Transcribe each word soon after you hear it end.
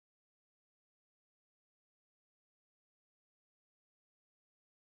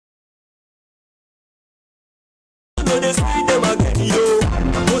no they sweet them again, yo.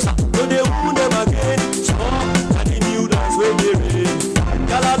 Bossa, no they wound them again. Small, and the new dance when they rain.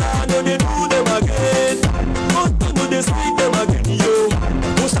 Galala, no they do them again. Bossa, no they sweet them again, yo.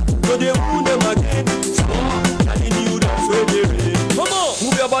 Bossa, no they wound them again. Small, and the new dance when they rain. Come on,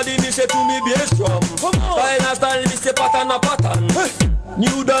 move your body, me say to me be strong. Come on, style and style, me say pattern a pattern. Hey.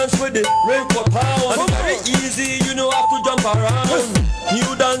 New dance with the rain for pound. And very easy, you know how to jump around.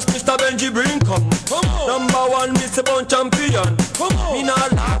 New dance, Mr. Benji bring come. Number one, Mr. Bon Champion. Me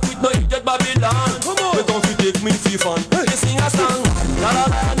not laugh with no idiot Babylon. They come to take me for fun. They sing a song. La la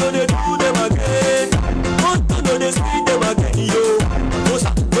la, no they do them again. But no they sweet them again, yo.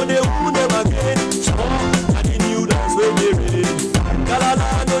 Bossa, no they wound them again. Small, and the new dance when they rain. La la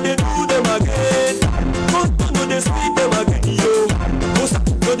la, no they do them again. But no they sweet them again, yo.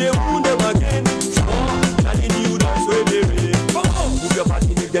 So they wound them again. Small, and the new dance where they rain. Move your body,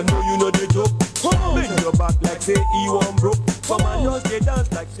 make them know you know the joke. Bend your back like say he won't broke. Come on, just they dance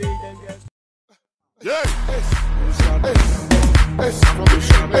like say them yes. Yeah.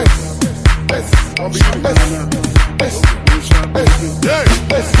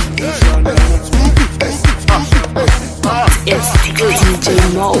 It's DJ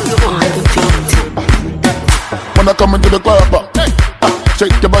Mo on the beat. When I come into the club,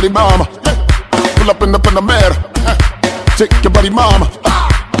 shake your body, mama. Pull up in the Panamera. Shake your body, mama.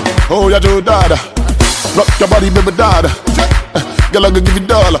 Oh, yeah, Joe Dada. Rock your body, baby, Dada. Girl, I can give you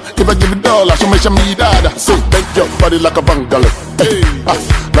dollar. If I give you dollar, show me dada. Say, bend your body like a bungalow. Hey,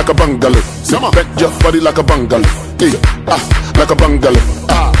 like a bungalow. Say, bend your body like a bungalow. Hey, like a bungalow.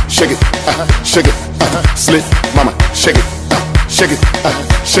 Shake it, shake it, slip, mama, shake it, shake it,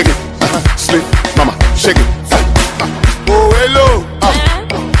 shake it, slip, mama, shake it. Oh hello,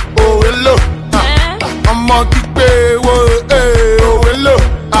 oh hello, I'm on kick oh hello,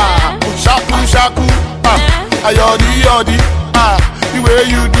 shaku shaku, ayodi yodi, the way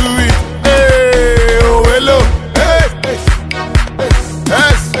you do it, hey, oh hello, hey,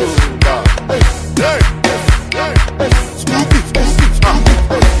 yes,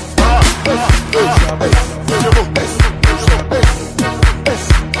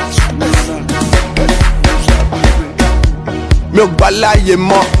 mi ò gbà láyé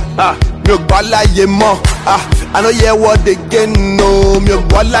mọ́, mi ò gbà láyé mọ́, I no hear what they get no, mi ò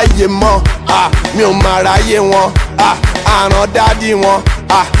gbà láyé mọ́, mi ò máa ráyé wọn, àrán dádì wọn,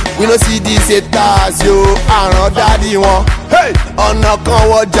 we no see these haters yo, àrán dádì wọn, ọ̀nà kan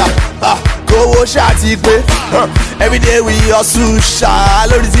wọjà, kówó ṣáàtì pé, everyday we hustle ṣá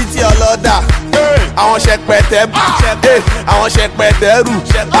lórí títí ọlọ́dà, àwọn ṣẹpẹtẹ bù, àwọn ṣẹpẹtẹ rù,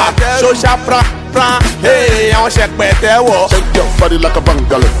 ṣóṣà pra. Hey, I want to shake wall. Shake your body like a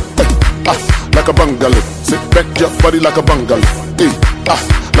bungalow. Like a bungalow. Sit back your body like a bungalow. Hey,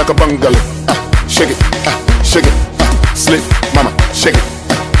 like a bungalow. Shake it, shake it, slip, mama, shake it,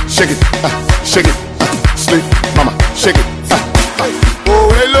 shake it, shake it, slip, mama, shake it.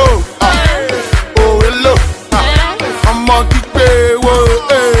 Oh hello, oh hello, I'm on kick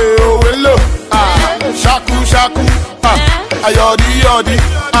oh hello, shaku shaku, ayodi yodi,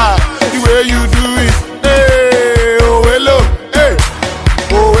 the way you do it, hey, oh hello, hey,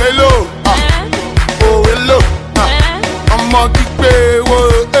 oh hello, oh hello, I'm on kick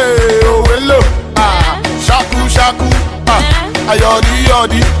oh hello, shaku shaku, ayodi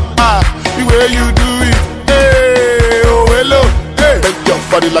yodi, the way you do it, hey, oh hello, hey, bend your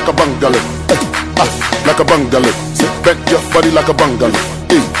body like a bungalow, like a bungalow, bend your body like a bungalow,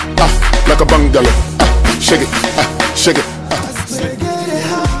 hey, like a bungalow, shake it, shake it.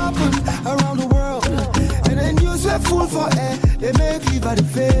 Fool for air, they make liver to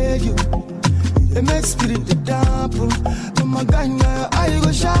fail you. They make spirit to dampen. But my guy, now I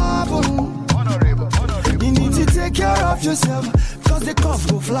go sharpen. You need to take care of yourself, cause the cough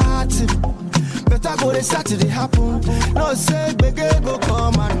go flatten. Better go they start to happen. No say big go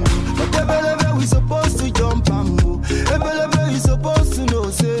come and move. But the we supposed to jump and move. The we supposed to know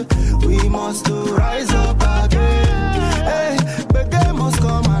say we must to rise up again. Hey, big must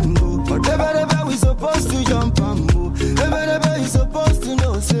come and move. But the we supposed to jump and move. You supposed to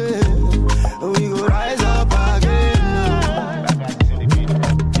know, say we go rise up again.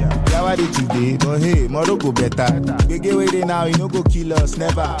 Yeah, what did today? But hey, tomorrow go better. Big way now, you no go kill us,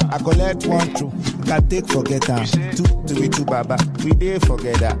 never. I collect one true, can take forget her. Two to be two baba, we did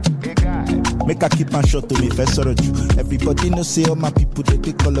forget that. Make a keep on short to me, first sorrow you. Everybody know say all my people they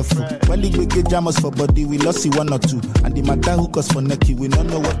take colorful. When the big jammers for body, we lost see one or two. And the matter hook us for necky, we don't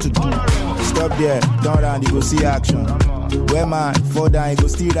know what to do. Stop there, turn around, you go see action. Where man fall down, he go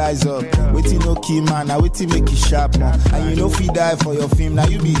still rise up. Waiting no key man, now waiting make it sharp man. And you know if you die for your film, now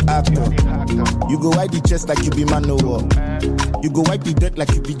you be actor. You go wipe the chest like you be man no war. You go wipe the dirt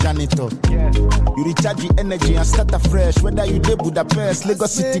like you be janitor. You recharge the energy and start afresh. Whether you dey Budapest,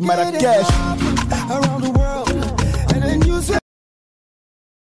 Lagos City, Marrakesh. Around the world, and then you say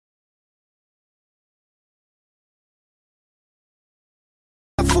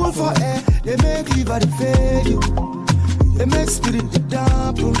full for air, they make liver to fail you. They make spirit to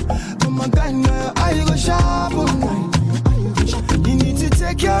dampen. But my guy, now I go sharpen. You need to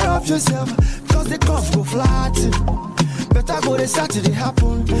take care of yourself, cause the cough go flat. Better go the Saturday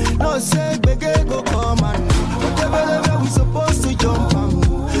happen. No say beggar go come and whatever we supposed to jump and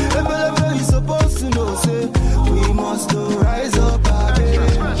go. Whatever we supposed to know, say we must to rise up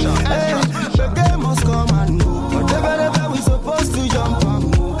again. Hey, beggar must come and go. Whatever we supposed to jump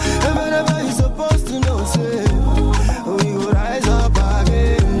and go. Whatever we supposed to know, say we go rise up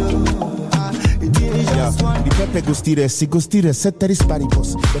again. It is just one. The pepper go still rest, go still rest, set this party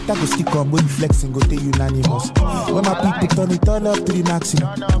boss. Better go stick on when flexing, go take unanimous. When my people turn it all up to the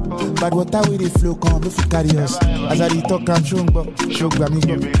maximum. But water with the flow come, if you carry us. As I talk, I'm showing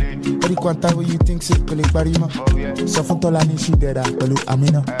amigo. Every quanta way you think so, collect barima. Sofontola ni she dead,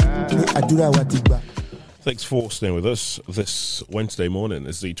 Amina. Adura Watiba. Thanks for staying with us this Wednesday morning.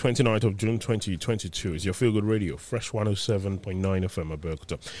 It's the 29th of June 2022. It's your Feel Good Radio, Fresh 107.9 FM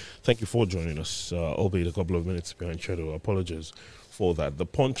Abeokuta. Thank you for joining us, albeit a couple of minutes behind schedule. Apologies for that. The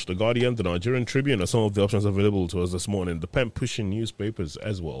Punch, The Guardian, The Nigerian Tribune are some of the options available to us this morning. The pen-pushing newspapers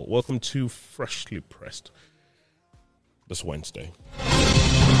as well. Welcome to Freshly Pressed this Wednesday.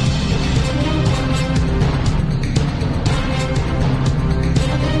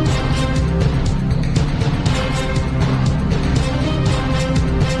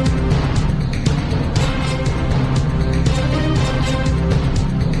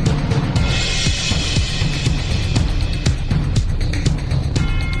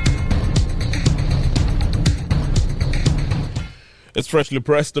 It's Freshly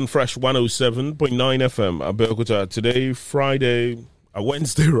Pressed and Fresh 107.9 FM Abeokuta. Today,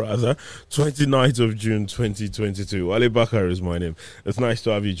 Wednesday, 29th of June 2022. Ali Bakar is my name. It's nice to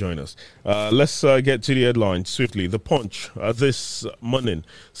have you join us. Let's get to the headlines swiftly. The Punch this morning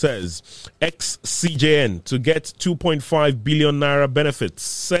says, ex-CJN to get 2.5 billion naira benefits.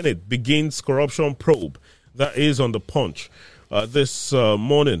 Senate begins corruption probe. That is on the Punch. This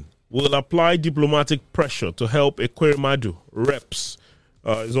morning, will apply diplomatic pressure to help Ekweremadu reps.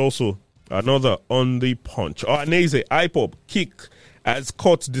 Is also another on the Punch. Aneze, IPOB, kick as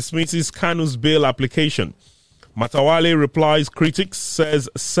court dismisses Kanu's bail application. Matawale replies critics, says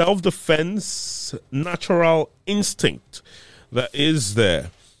self-defense, natural instinct. That is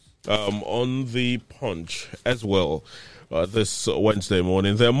there on the Punch as well. This Wednesday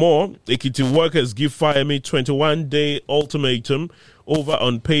morning. There are more. Ekiti workers give Fayemi 21-day ultimatum over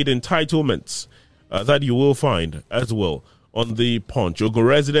unpaid entitlements. That you will find as well on the Punch. Ogun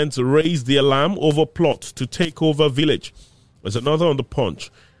residents raise the alarm over plot to take over village. There's another on the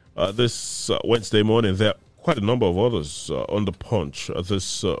Punch this Wednesday morning. There are quite a number of others on the Punch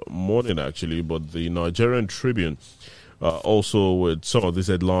this morning, actually, but the Nigerian Tribune also with some of these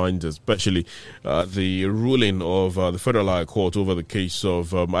headlines, especially the ruling of the Federal High Court over the case of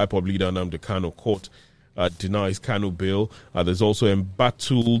IPOB leader Nnamdi Kanu. Court denies Kanu bail. There's also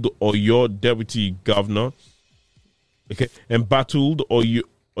embattled Oyo deputy governor. Okay, embattled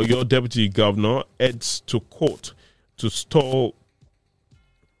Oyo deputy governor heads to court to stall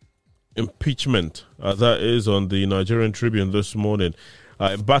impeachment. That is on the Nigerian Tribune this morning.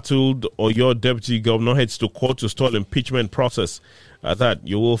 Embattled Oyo deputy governor heads to court to stall impeachment process. That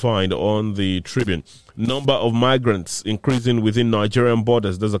you will find on the Tribune. Number of migrants increasing within Nigerian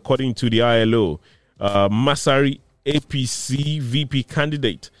borders. That's according to the ILO. Masari APC VP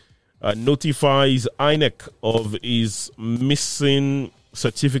candidate notifies INEC of his missing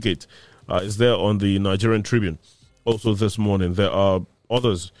certificate. Is there on the Nigerian Tribune. Also this morning, there are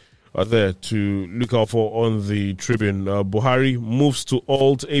others there to look out for on the Tribune. Buhari moves to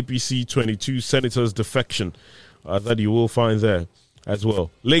alt APC 22 senators defection. That you will find there as well.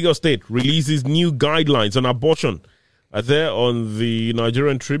 Lagos State releases new guidelines on abortion. There on the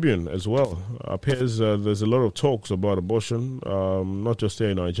Nigerian Tribune as well. Appears there's a lot of talks about abortion, not just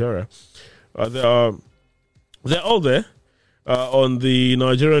here in Nigeria. They're all there on the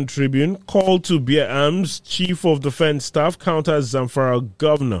Nigerian Tribune. Call to bear arms. Chief of Defense Staff counters Zamfara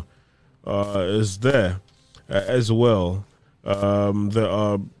governor is there as well. There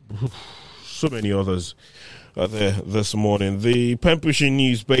are so many others there this morning. The pen-pushing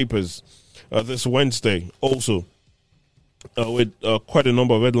newspapers this Wednesday also with quite a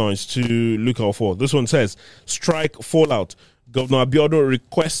number of headlines to look out for. This one says, strike fallout. Governor Abiodun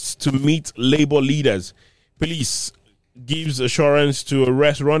requests to meet labor leaders. Police gives assurance to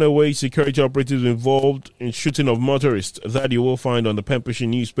arrest runaway security operatives involved in shooting of motorists. That you will find on the Pembrokeshire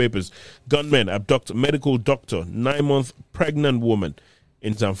newspapers. Gunmen abduct medical doctor, 9-month pregnant woman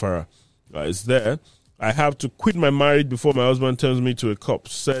in Zamfara. It's there. I have to quit my marriage before my husband turns me to a cop,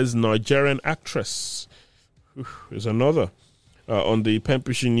 says Nigerian actress. There's another on the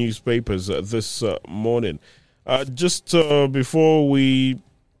Pembrokeshire newspapers this morning. Just before we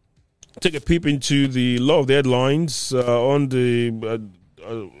take a peep into the lot of the headlines on the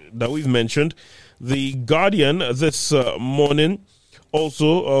that we've mentioned, the Guardian this morning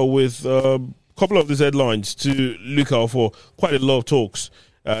also with a couple of these headlines to look out for. Quite a lot of talks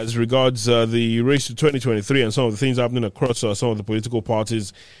as regards the race to 2023 and some of the things happening across some of the political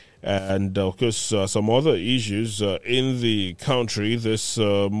parties. And, of course, some other issues in the country this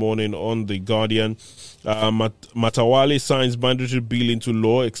morning on The Guardian. Matawale signs mandatory bill into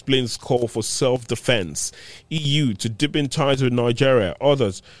law, explains call for self-defense. EU to deepen ties with Nigeria.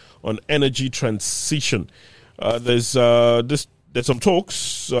 Others on energy transition. There's some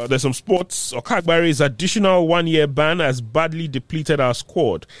talks. There's some sports. Okagbari's additional 1-year ban has badly depleted our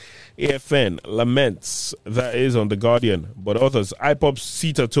squad. AFN laments. That is on The Guardian. But others, IPOP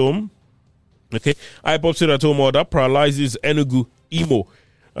sit at home. Okay, IPOP sit at home order paralyzes Enugu Imo.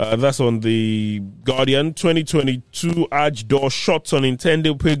 That's on The Guardian. 2022 Hajj door shuts on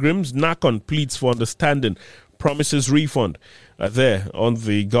intended pilgrims. NACON pleads for understanding. Promises refund. There on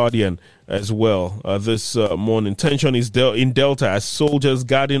The Guardian as well. This morning, tension is in Delta as soldiers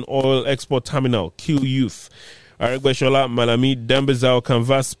guarding oil export terminal kill youth. Aregbesola Malami Dembezao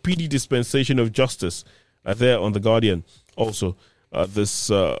canvass speedy dispensation of justice. There on The Guardian also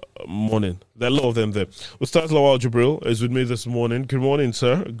this morning. There are a lot of them there. Ustaz Lawal Jibril is with me this morning. Good morning,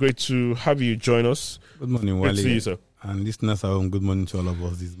 sir. Great to have you join us. Good morning, Wale. Good to see you, sir. And listeners at home, good morning to all of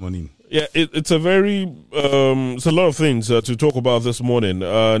us this morning. Yeah, it's a very it's a lot of things to talk about this morning,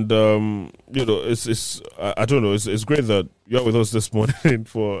 and it's I don't know, it's great that you're with us this morning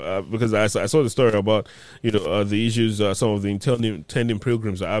for because I saw the story about the issues some of the intending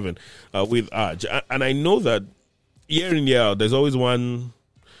programs are having with Hajj, and I know that year in year out there's always one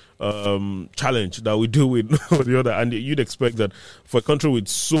challenge that we do with the other, and you'd expect that for a country with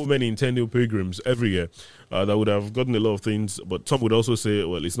so many intending pilgrims every year, that would have gotten a lot of things, but some would also say,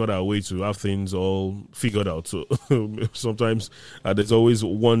 well, it's not our way to have things all figured out. So sometimes there's always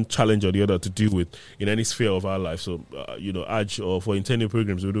one challenge or the other to deal with in any sphere of our life. So, Hajj or for intending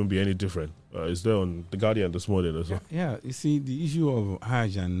pilgrims, it wouldn't be any different. It's there on The Guardian this morning as well. Yeah, you see, the issue of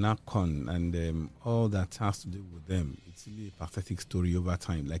Hajj and NACON and all that has to do with them, it's really a pathetic story over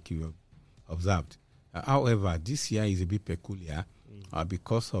time, like you have observed. However, this year is a bit peculiar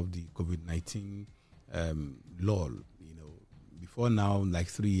because of the COVID-19 law. Before now, like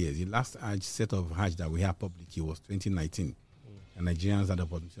 3 years, the last Hajj set of Hajj that we had publicly was 2019, and Nigerians had the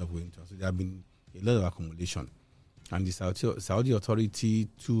opportunity of going to. So there have been a lot of accumulation, and the Saudi authority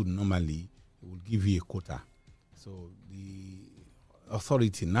too normally will give you a quota. So the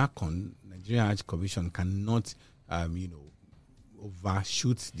authority, NACON, Nigerian Hajj Commission, cannot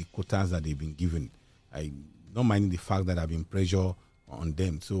overshoot the quotas that they've been given. I not minding the fact that there have been pressure on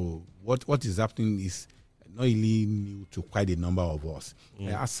them. So what is happening is not really new to quite a number of us.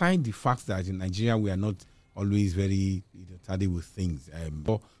 Aside the fact that in Nigeria we are not always very tardy with things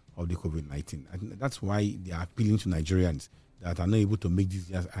of the COVID-19. And that's why they are appealing to Nigerians that are not able to make this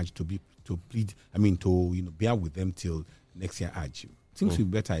year's Hajj to bear with them till next year Hajj. Things will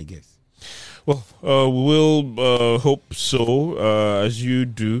be better, I guess. Well, we'll hope so, as you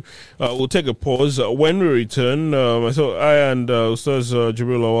do. We'll take a pause. When we return, I and Ustaz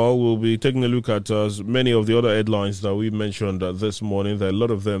Jibril Lawal will be taking a look at many of the other headlines that we mentioned this morning. There are a lot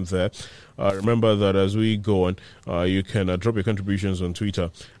of them there. Remember that as we go on, you can drop your contributions on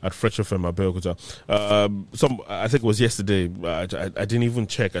Twitter at Fresh FM Abeokuta. I think it was yesterday. I didn't even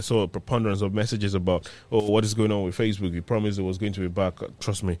check. I saw a preponderance of messages about what is going on with Facebook. We promised it was going to be back.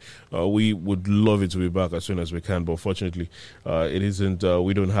 Trust me, we would love it to be back as soon as we can. But fortunately, it isn't.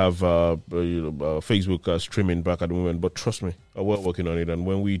 We don't have Facebook streaming back at the moment. But trust me, we're working on it, and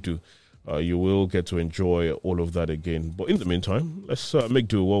when we do, you will get to enjoy all of that again. But in the meantime, let's make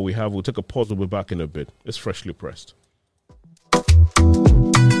do with what we have. We'll take a pause. We'll be back in a bit. It's Freshly Pressed.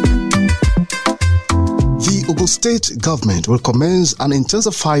 The Ogun State government will commence an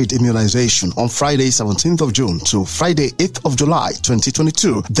intensified immunization on Friday 17th of June to Friday 8th of July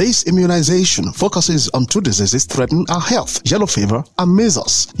 2022. This immunization focuses on two diseases threatening our health: yellow fever and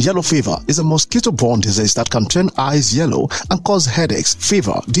measles. Yellow fever is a mosquito-borne disease that can turn eyes yellow and cause headaches,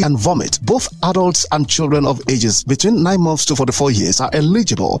 fever, and vomit. Both adults and children of ages between 9 months to 44 years are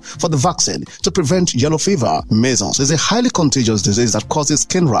eligible for the vaccine to prevent yellow fever. Measles is a highly contagious disease that causes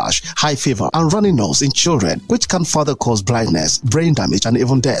skin rash, high fever, and runny nose in children, which can further cause blindness, brain damage, and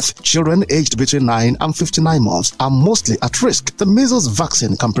even death. Children aged between 9 and 59 months are mostly at risk. The measles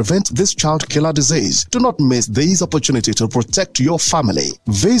vaccine can prevent this child killer disease. Do not miss this opportunity to protect your family.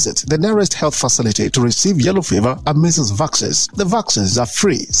 Visit the nearest health facility to receive yellow fever and measles vaccines. The vaccines are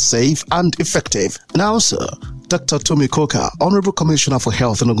free, safe, and effective. Now, sir, Dr. Tomi Koka, Honorable Commissioner for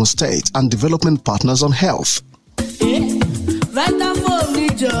Health in Ogun State and Development Partners on Health.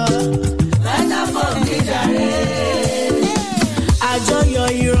 Àjọyọ̀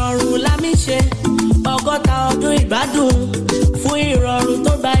ìrọ̀rùn lámì ṣe ọgọ́ta ọdún ìgbádùn fún ìrọ̀rùn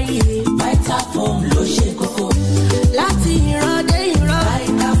tó báyìí. Vitafoam ló ṣe kókó. Láti ìran dé ìran,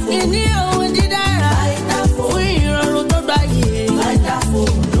 ìní ohun dídára fún ìrọ̀rùn tó báyìí.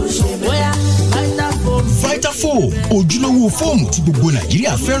 Vitafoam ló ṣe bóyá Vitafoam. Vitafoam ojúlówó fóòmù tí gbogbo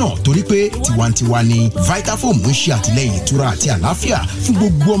Nàìjíríà fẹ́ràn torí pé tiwantiwa ni. Vitafoam ń ṣe àtìlẹ́yìn ìtura àti àlàáfíà fún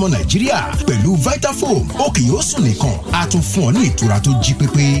gbogbo ọmọ Nàìjíríà. Pẹ̀lú Vitafoam ó kì yóò sùn nìkan, a tún fún ọ ní ìtura tó jí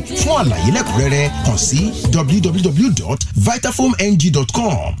pépé. Fún àlàyé lẹ́kùnrẹ́rẹ́ kàn sí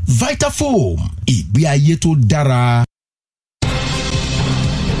www.vitafoamng.com. Vitafoam, ìgbé ayé tó dára.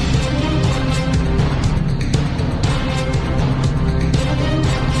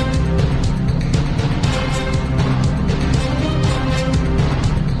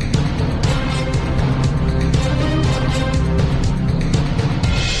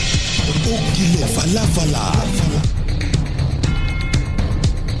 Falafala.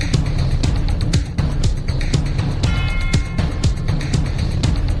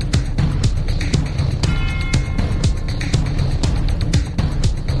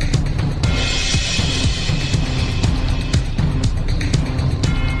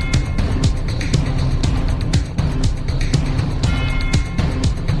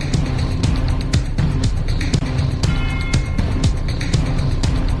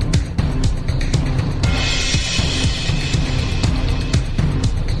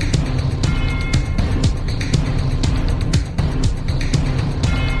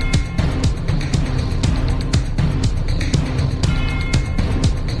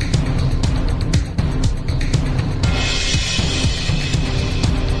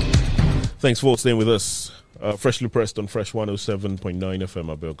 Thanks for staying with us. Freshly pressed on Fresh 107.9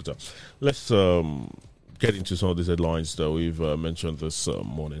 FM Abeokuta. Let's get into some of these headlines that we've mentioned this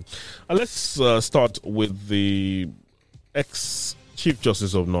morning. And let's start with the ex-Chief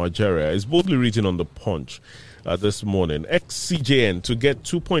Justice of Nigeria. It's boldly written on the Punch this morning. Ex-CJN to get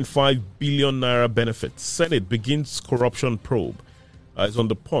 2.5 billion naira benefits. Senate begins corruption probe. It's on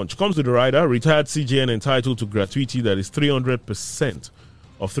the Punch. Comes to the rider, retired CJN entitled to gratuity that is 300%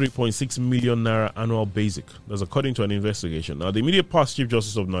 of 3.6 million naira annual basic. That's according to an investigation. Now, the immediate past Chief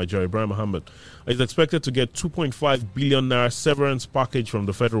Justice of Nigeria, Ibrahim Mohammed, is expected to get 2.5 billion naira severance package from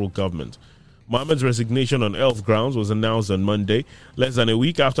the federal government. Mohammed's resignation on health grounds was announced on Monday, less than a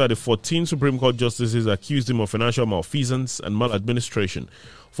week after the 14 Supreme Court justices accused him of financial malfeasance and maladministration.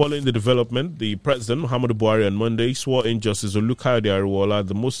 Following the development, the President, Muhammadu Buhari, on Monday swore in Justice Olukayode Ariwola,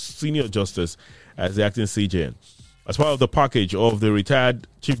 the most senior justice, as the acting CJN. As part of the package of the retired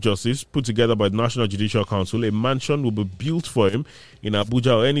Chief Justice put together by the National Judicial Council, a mansion will be built for him in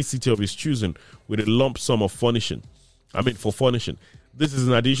Abuja or any city of his choosing with a lump sum for furnishing. This is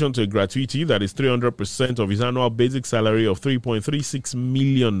in addition to a gratuity that is 300% of his annual basic salary of 3.36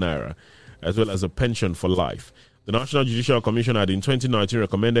 million naira, as well as a pension for life. The National Judicial Commission had in 2019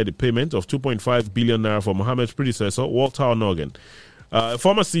 recommended a payment of 2.5 billion naira for Mohammed's predecessor, Walter Onogan.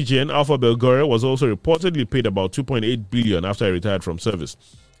 Former CGN Alpha Belgore was also reportedly paid about 2.8 billion after he retired from service.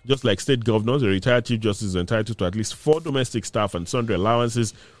 Just like state governors, a retired Chief Justice is entitled to at least 4 domestic staff and sundry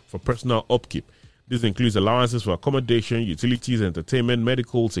allowances for personal upkeep. This includes allowances for accommodation, utilities, entertainment,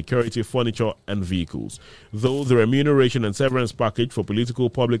 medical, security, furniture, and vehicles. Though the remuneration and severance package for political,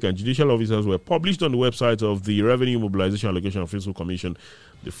 public, and judicial officers were published on the website of the Revenue Mobilization Allocation and Fiscal Commission,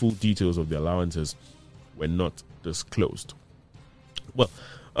 the full details of the allowances were not disclosed. Well,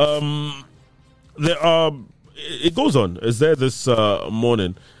 it goes on. Is there this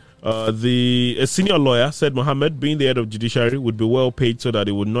morning? A senior lawyer said Mohammed, being the head of judiciary, would be well paid so that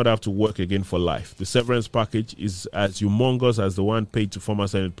he would not have to work again for life. The severance package is as humongous as the one paid to former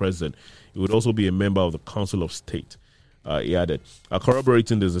Senate President. He would also be a member of the Council of State. He added,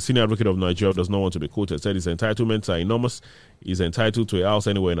 corroborating this, the senior advocate of Nigeria does not want to be quoted, said his entitlements are enormous. He's entitled to a house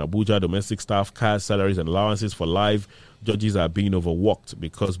anywhere in Abuja, domestic staff, cars, salaries, and allowances for life. Judges are being overworked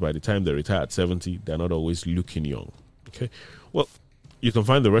because by the time they retire at 70, they're not always looking young. Okay, well, you can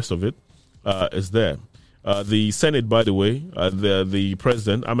find the rest of it. It's there. The Senate, by the way, the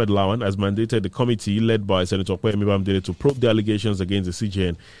President, Ahmed Lawan, has mandated the committee led by Senator Kwame Bamidele to probe the allegations against the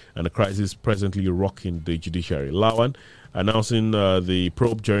CJN and the crisis presently rocking the judiciary. Lawan, announcing the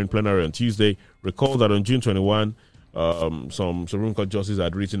probe during plenary on Tuesday, recalled that on June 21, some Supreme Court justices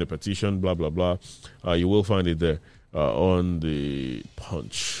had written a petition, blah, blah, blah. You will find it there on the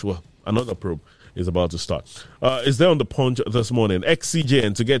Punch. Well, another probe is about to start. Is there on the Punch this morning?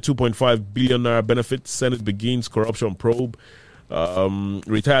 Ex-CJN to get 2.5 billion naira benefits. Senate begins corruption probe.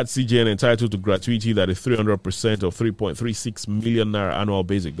 Retired CJN entitled to gratuity that is 300% of 3.36 million naira annual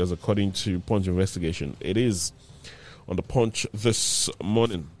basic. That's according to Punch investigation. It is on the Punch this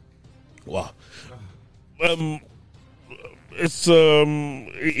morning. Wow. It's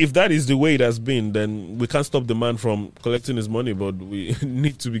if that is the way it has been, then we can't stop the man from collecting his money, but we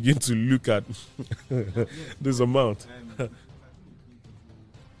need to begin to look at this amount.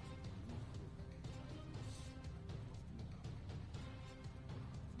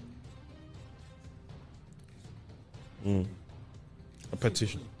 A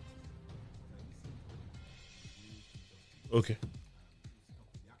petition. Okay.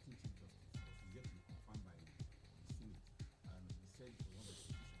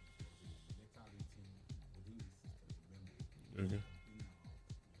 Okay.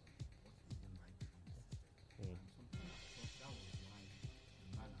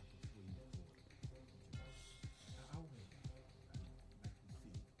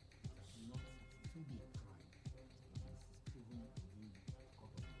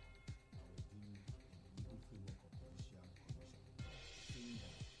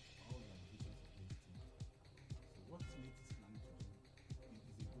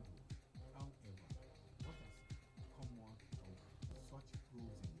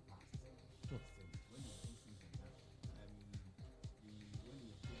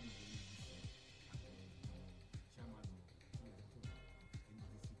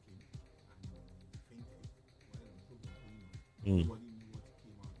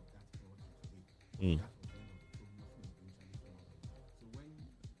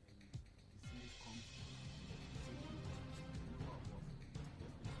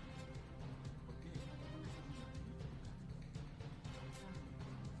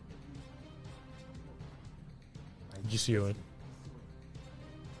 GCON.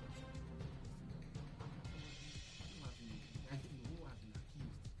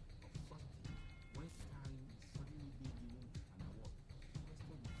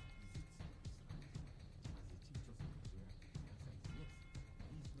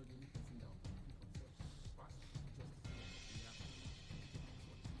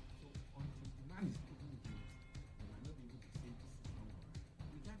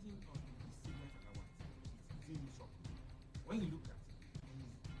 When you look at it, he's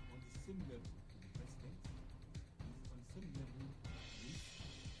on the same level with the president, he's on the same level with the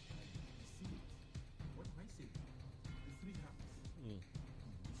Senate. What do I say? The three houses, the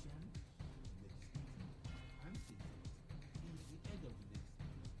judiciary, the legislative, and the executive. He is the head of the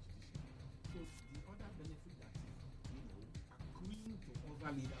judiciary. So the other benefit that is, accruing to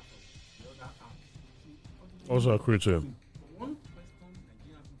other leaders of the other arms. Also accrue to him.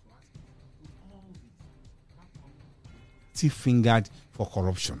 Fingered for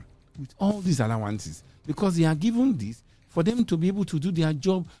corruption with all these allowances, because they are given this for them to be able to do their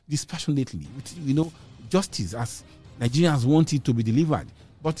job dispassionately with, justice as Nigerians want it to be delivered.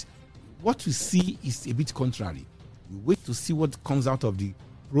 But what we see is a bit contrary. We wait to see what comes out of the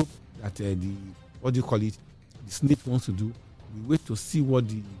probe that the Senate wants to do. We wait to see what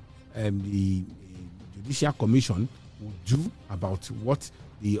the Judicial Commission will do about what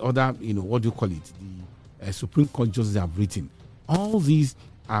the other, the Supreme Court justices have written. All these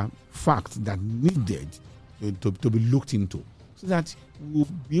are facts that needed to be looked into, so that we'll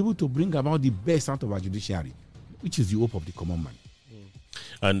be able to bring about the best out of our judiciary, which is the hope of the common man.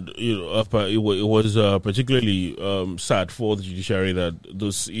 And it was particularly sad for the judiciary that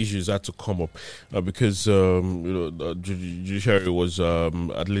those issues had to come up because the judiciary was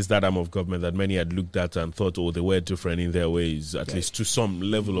at least that arm of government that many had looked at and thought, they were different in their ways, least to some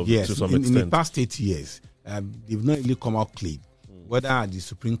level of to some extent. In the past 8 years, they've not really come out clean. whether at the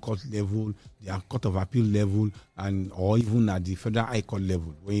Supreme Court level, the Court of Appeal level, or even at the Federal High Court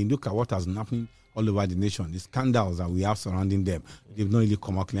level. When you look at what has been happening all over the nation, the scandals that we have surrounding them, they've not really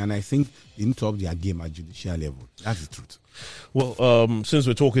come out clear. And I think they need to up their game at judicial level. That's the truth. Well, since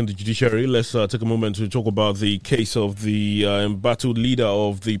we're talking the judiciary, let's take a moment to talk about the case of the embattled leader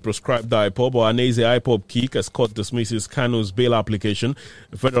of the proscribed IPOB, Ohanaeze IPOB Kik, as court dismisses Kanu's bail application.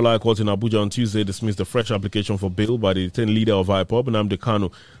 The Federal High Court in Abuja on Tuesday dismissed a fresh application for bail by the detained leader of IPOB, Nnamdi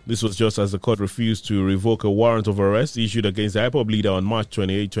Kanu. This was just as the court refused to revoke a warrant of arrest issued against the IPOB leader on March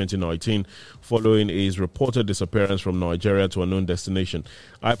 28, 2019, following his reported disappearance from Nigeria to a known destination.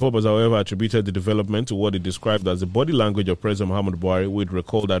 IPOB has, however, attributed the development to what it described as the body language of President Muhammadu Buhari, who it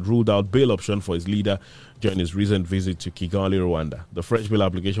recalled had ruled out bail option for his leader during his recent visit to Kigali, Rwanda. The fresh bail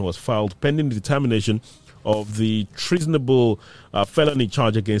application was filed pending the determination of the treasonable felony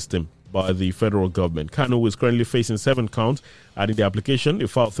charge against him by the federal government. Kanu is currently facing 7 counts, and in the application, he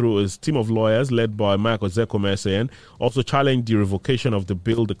filed through his team of lawyers led by Michael Zekome SAN, also challenged the revocation of the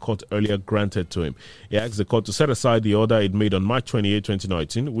bail the court earlier granted to him. He asked the court to set aside the order it made on March 28,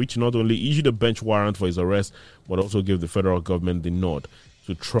 2019, which not only issued a bench warrant for his arrest, but also gave the federal government the nod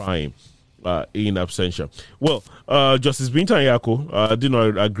to try him in absentia. Well, Justice Binta Nyako did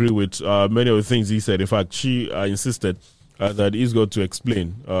not agree with many of the things he said. In fact, she insisted that he's got to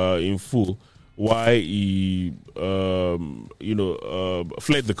explain in full why he, fled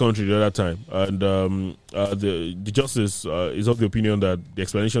the country the other time. And the justice is of the opinion that the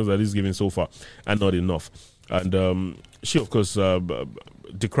explanations that he's given so far are not enough. And she, of course,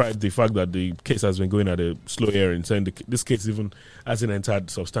 decried the fact that the case has been going at a slow hearing, saying this case even hasn't entered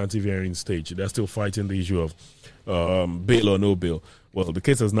substantive hearing stage. They're still fighting the issue of bail or no bail. Well, the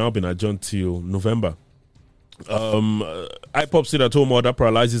case has now been adjourned till November. IPOB sit-at-home order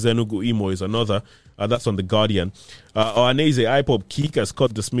paralyzes Enugu Imo is another. That's on The Guardian. Ohanaeze IPOB Kik as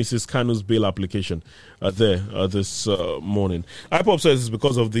court dismisses Kanu's bail application this morning. IPOB says it's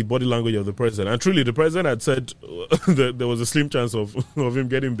because of the body language of the president. And truly, the president had said that there was a slim chance of him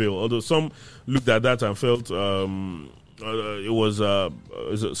getting bail. Although some looked at that and felt it was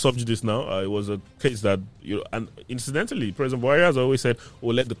sub judice now. It was a case that, and incidentally, President Buhari has always said,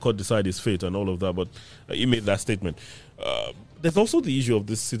 let the court decide his fate and all of that, but he made that statement. There's also the issue of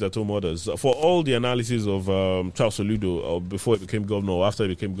this sit-at-home orders. For all the analysis of Charles Soludo before he became governor or after he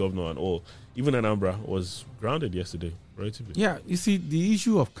became governor and all, even Anambra was grounded yesterday, relatively. Yeah, you see, the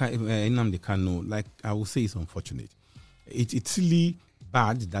issue of Nnamdi Kanu, like I would say, is unfortunate. It's really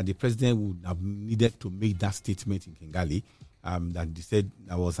bad that the president would have needed to make that statement in Kigali that he said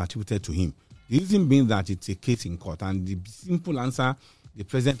that was attributed to him. The reason being that it's a case in court, and the simple answer the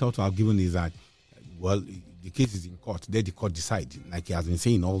president ought to have given is that, well, the case is in court, let the court decide, like he has been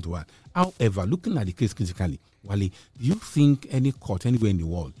saying all the while. However, looking at the case critically, Wale, do you think any court anywhere in the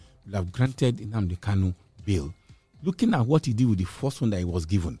world would have granted Nnamdi Kanu bail? Looking at what he did with the first one that he was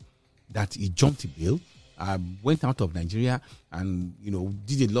given, that he jumped the bail, went out of Nigeria and,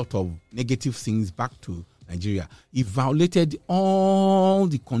 did a lot of negative things back to Nigeria. He violated all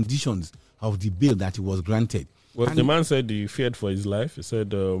the conditions of the bail that he was granted. Well, and the man said he feared for his life. He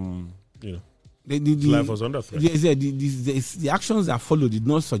said, his life was under threat. The actions that followed did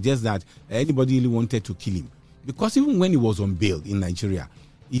not suggest that anybody really wanted to kill him. Because even when he was on bail in Nigeria,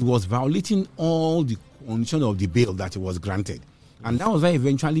 he was violating all the conditions of the bail that he was granted. And that was why he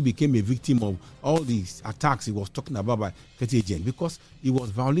eventually became a victim of all these attacks he was talking about by KTGN, because he was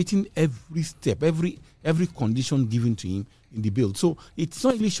violating every step, every condition given to him in the bail. So it's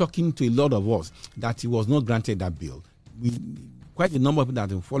not really shocking to a lot of us that he was not granted that bail. Quite a number of people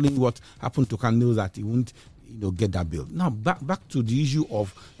that are following what happened to Kanu that he won't get that bail. Now, back to the issue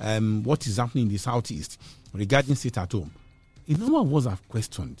of what is happening in the Southeast regarding sit-at-home. A number of us have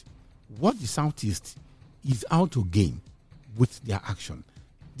questioned what the Southeast is out to gain with their action.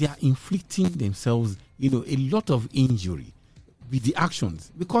 They are inflicting themselves, a lot of injury with the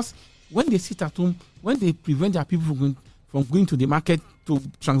actions. Because when they sit at home, when they prevent their people from going to the market to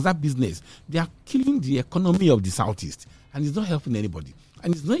transact business, they are killing the economy of the Southeast. And it's not helping anybody.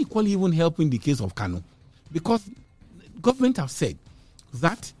 And it's not equally even helping the case of Kanu. Because government have said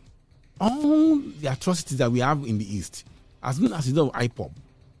that all the atrocities that we have in the East, as soon as it's of IPOB,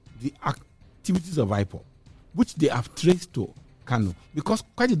 the activities of IPOB, which they have traced to Kanu, because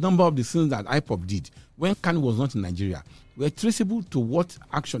quite a number of the things that IPOB did when Kanu was not in Nigeria were traceable to what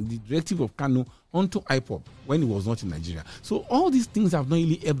action, the directive of Kanu onto IPOB when he was not in Nigeria. So all these things have not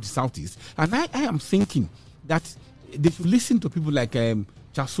really helped the Southeast. And I am thinking that they should listen to people like Charles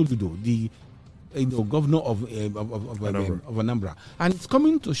Soludo, the governor of Anambra. And it's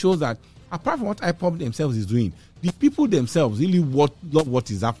coming to show that Apart from what IPOB themselves is doing, the people themselves really love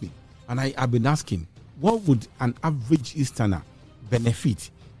what is happening. And I've been asking, what would an average Easterner benefit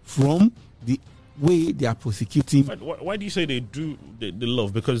from the way they are prosecuting? Why do you say they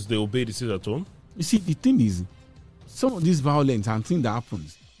love? Because they obey the sit at home? You see, the thing is, some of this violence and things that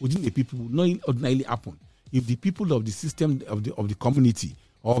happens within the people would not ordinarily happen if the people of the system of the community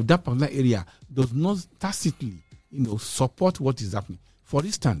or of that particular area does not tacitly, support what is happening. For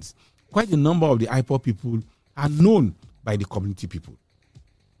instance, quite a number of the IPOB people are known by the community people.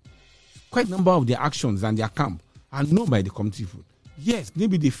 Quite a number of their actions and their camp are known by the community people. Yes,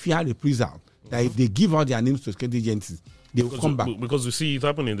 maybe they fear reprisal, that if they give out their names to security agencies, they will come back. Because we see it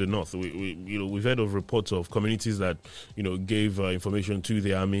happen in the north. We've heard of reports of communities that gave information to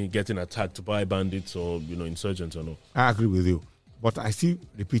the army getting attacked by bandits or insurgents or no. I agree with you, but I still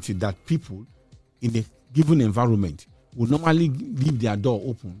repeat it that people in a given environment will normally leave their door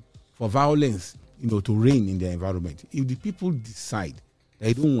open for violence, to reign in their environment. If the people decide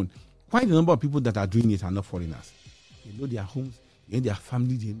they don't want, quite a number of people that are doing it are not foreigners. They know their homes, they know their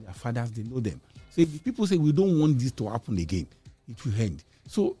families, they know their fathers, they know them. So if the people say we don't want this to happen again, it will end.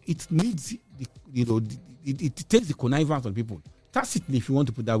 So it needs, it takes the connivance on people, tacitly if you want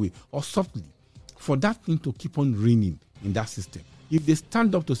to put it that way, or softly, for that thing to keep on reigning in that system. If they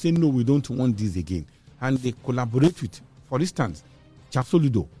stand up to say, no, we don't want this again, and they collaborate with, for instance,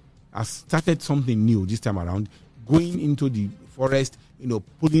 Chapsoludo has started something new this time around, going into the forest,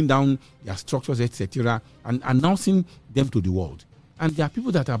 pulling down their structures, etc., and announcing them to the world. And there are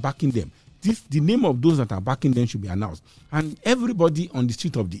people that are backing them. The name of those that are backing them should be announced. And everybody on the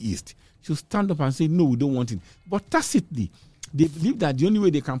street of the East should stand up and say, no, we don't want it. But tacitly, they believe that the only way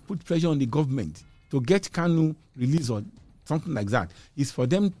they can put pressure on the government to get Kanu released or something like that is for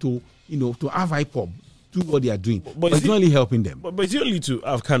them to, to have IPOB do what they are doing. But it's not really helping them. But it's only to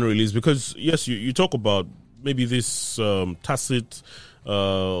have Kanu released because, yes, you talk about maybe this tacit,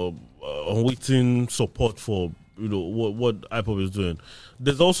 unwitting support for what IPOB is doing.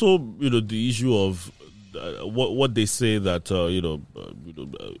 There's also the issue of what they say that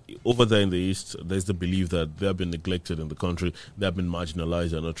over there in the East, there's the belief that they have been neglected in the country, they have been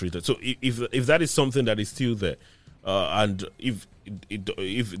marginalized and not treated. So if that is something that is still there, and if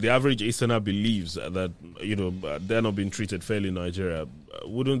the average Easterner believes that they're not being treated fairly in Nigeria,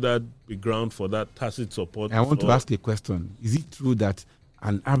 wouldn't that be ground for that tacit support? I want to ask a question: is it true that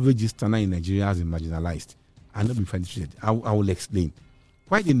an average Easterner in Nigeria has been marginalized and not been fairly treated? I will explain.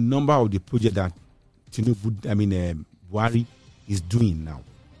 Quite a number of the projects that Buhari is doing now,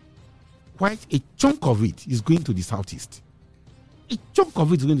 quite a chunk of it is going to the southeast. A chunk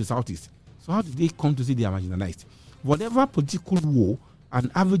of it is going to the southeast. So how do they come to say they are marginalized? Whatever political war an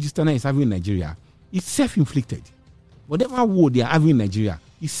average Easterner is having in Nigeria is self-inflicted. Whatever war they are having in Nigeria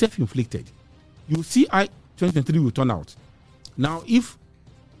is self-inflicted. You see, 2023 will turn out. Now, if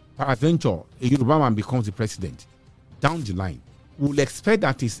peradventure a Yoruba man becomes the president, down the line, we'll expect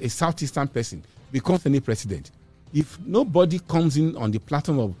that a southeastern person becomes any president. If nobody comes in on the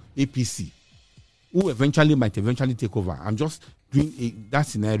platform of APC, who might eventually take over, I'm just doing that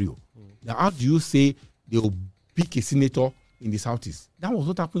scenario. Now, how do you say they will pick a senator in the southeast? That was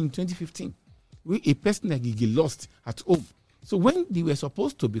what happened in 2015. A person like Gigi lost at home. So when they were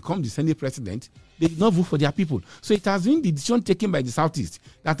supposed to become the Senate president, they did not vote for their people. So it has been the decision taken by the southeast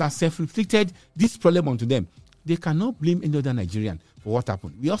that has self-inflicted this problem onto them. They cannot blame any other Nigerian for what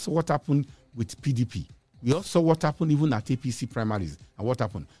happened. We also saw what happened with PDP. We also saw what happened even at APC primaries and what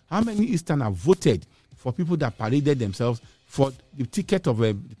happened. How many Easterners voted for people that paraded themselves for the ticket of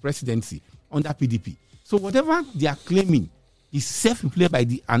the presidency under PDP? So whatever they are claiming is self-inflicted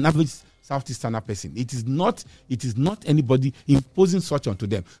by an average Southeasterner person. It is not anybody imposing such onto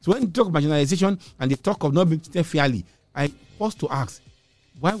them. So when you talk about marginalization and they talk of not being treated fairly, I pause to ask,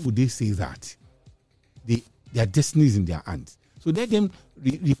 why would they say that? Their destiny is in their hands. So let them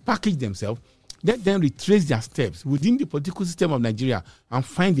repackage themselves, let them retrace their steps within the political system of Nigeria and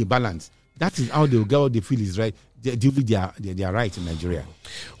find a balance. That is how they will get what they feel is right. They deal with their right in Nigeria.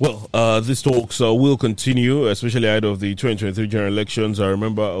 Well, these talks will continue, especially ahead of the 2023 general elections. I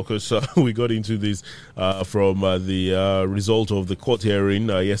remember, of course, we got into this from the result of the court hearing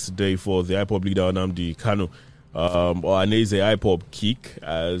yesterday for the IPOB leader Nnamdi Kanu. Or Aneze IPOB kick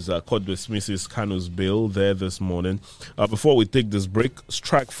as court dismisses Kanu's bail there this morning. Before we take this break,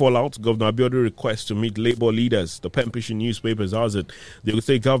 strike fallout. Governor Abiodun requests to meet labor leaders. The pen pushing newspapers has it. The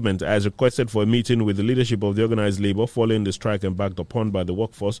state government has requested for a meeting with the leadership of the organized labor following the strike embarked upon by the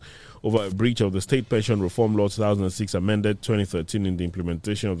workforce over a breach of the State Pension Reform Law 2006 amended 2013 in the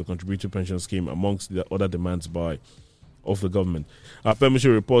implementation of the contributory pension scheme amongst the other demands by of the government.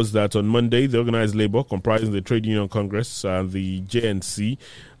 Permission reports that on Monday, the organized labor, comprising the Trade Union Congress and the JNC,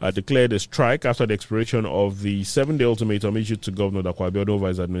 declared a strike after the expiration of the 7-day ultimatum issued to Governor Dapo Abiodun over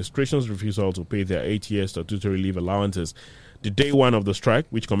his administration's refusal to pay their 8 years statutory leave allowances. The day one of the strike,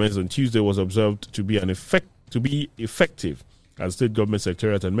 which commenced on Tuesday, was observed to be effective, as state government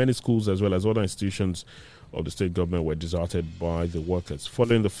secretariat and many schools as well as other institutions of the state government were deserted by the workers.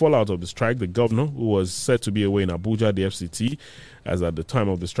 Following the fallout of the strike, the governor, who was said to be away in Abuja, the FCT, as at the time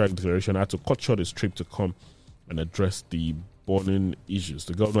of the strike declaration, had to cut short his trip to come and address the burning issues.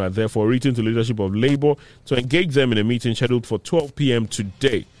 The governor had therefore written to leadership of Labour to engage them in a meeting scheduled for 12 p.m.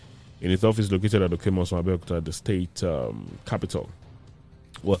 today in his office located at Okemos, Abeokuta, the state capital.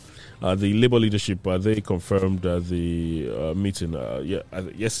 Well, the Labour leadership, they confirmed the meeting.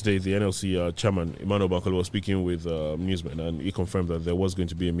 Yesterday, the NLC chairman, Emmanuel Bankole, was speaking with newsmen, and he confirmed that there was going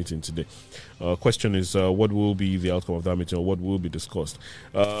to be a meeting today. Question is, what will be the outcome of that meeting, or what will be discussed?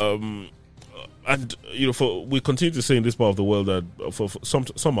 And, we continue to say in this part of the world that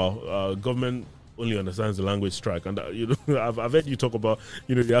somehow government only understands the language strike, and I've heard you talk about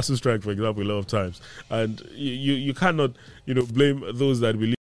the ASU strike, for example, a lot of times, and you cannot blame those that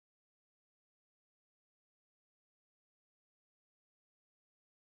believe.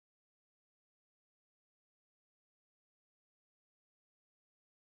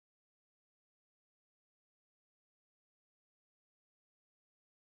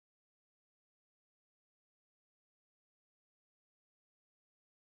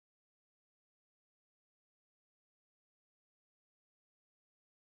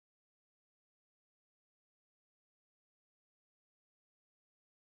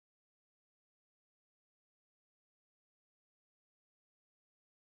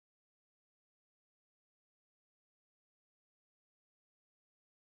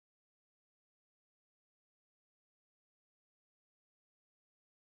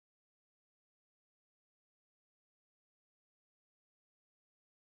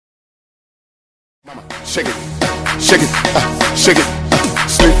 Mama, shake it, shake it, shake it,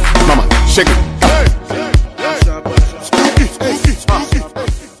 sleep, mama, shake it.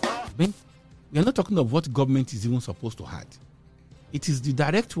 We are not talking of what government is even supposed to have. It is the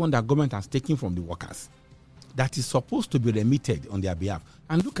direct one that government has taken from the workers that is supposed to be remitted on their behalf.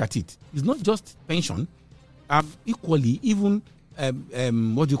 And look at it. It's not just pension. Equally, even,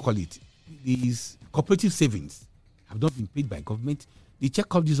 these cooperative savings have not been paid by government. The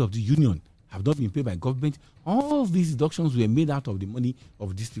check-up dues of the union have not been paid by government. All of these deductions were made out of the money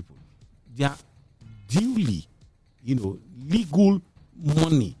of these people. They are duly, legal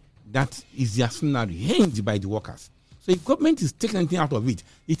money that is their salary, hanged by the workers. So if government is taking anything out of it,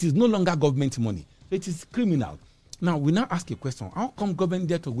 it is no longer government money. So it is criminal. Now, we now ask a question. How come government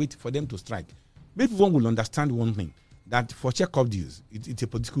there to wait for them to strike? Maybe one will understand one thing, that for check-up dues, it's a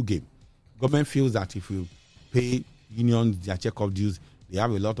political game. Government feels that if you pay unions their check-up dues, they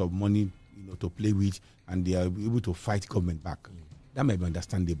have a lot of money to play with, and they are able to fight government back. That might be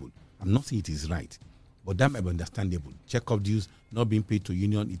understandable. I'm not saying it is right, but that might be understandable. Check-up dues not being paid to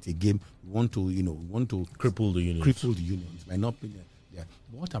union, it's a game. We want to cripple the unions. Cripple the unions by not paying them.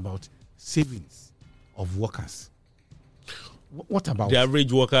 What about savings of workers? What about the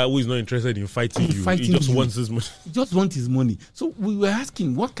average worker who is not interested in fighting you? He just wants his money. He just wants his money. So we were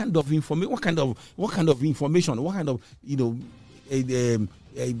asking, what kind of information? What kind of information? What kind of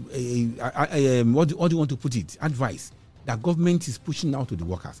what do you want to put it? Advice that government is pushing out to the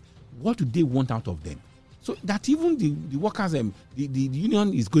workers. What do they want out of them? So that even the workers, the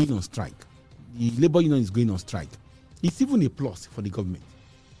union is going on strike. The labor union is going on strike. It's even a plus for the government.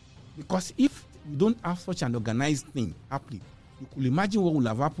 Because if we don't have such an organized thing happening, you could imagine what will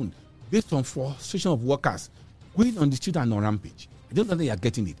have happened based on frustration of workers going on the street and on rampage. I don't know that they are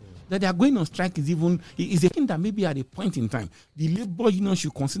getting it. That they are going on strike is a thing that maybe at a point in time, the labor union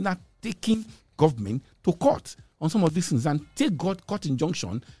should consider taking government to court on some of these things and take court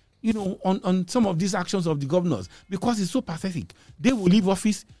injunction, on some of these actions of the governors, because it's so pathetic. They will leave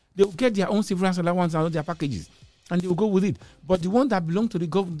office, they will get their own severance allowance and all their packages, and they will go with it. But the one that belong to the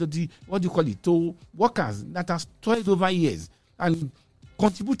government, to workers that has toiled over years and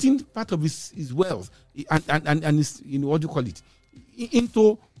contributing part of his wealth and his,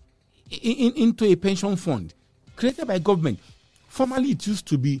 into a pension fund created by government. Formerly, it used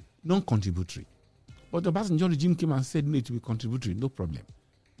to be non-contributory. But the Obasanjo regime came and said, no, it will be contributory, no problem.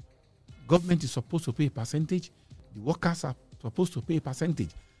 Government is supposed to pay a percentage. The workers are supposed to pay a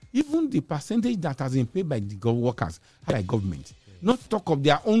percentage. Even the percentage that has been paid by the workers, by government. Not talk of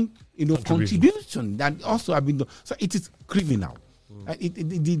their own, contribution that also have been done. So it is criminal.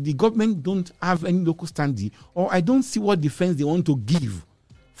 The government don't have any local standing, or I don't see what defense they want to give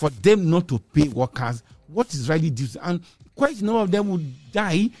for them not to pay workers what is rightly due. And quite a number of them would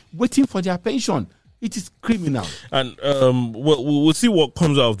die waiting for their pension. It is criminal. And we'll see what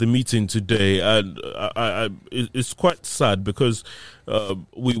comes out of the meeting today. And it's quite sad because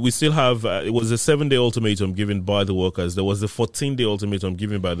we still have, it was a 7-day ultimatum given by the workers. There was a 14-day ultimatum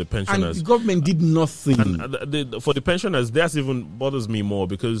given by the pensioners. And the government did nothing. And for the pensioners, that even bothers me more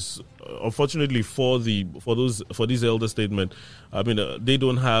because, unfortunately, for these elder statement, I mean, they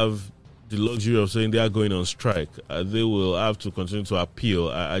don't have the luxury of saying they are going on strike. They will have to continue to appeal.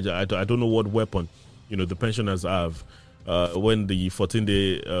 I don't know what weapon the pensioners have when the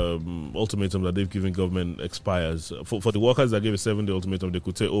 14-day ultimatum that they've given government expires. For the workers that gave a 7-day ultimatum, they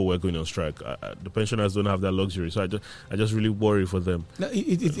could say, "Oh, we're going on strike." The pensioners don't have that luxury, so I just really worry for them. No,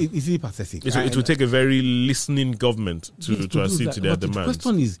 it's really pathetic. It will take a very listening government to accede to their demands. The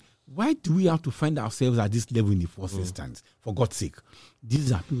question is, why do we have to find ourselves at this level in the first instance? For God's sake,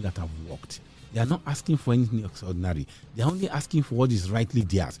 these are people that have worked. They are not asking for anything extraordinary. They are only asking for what is rightly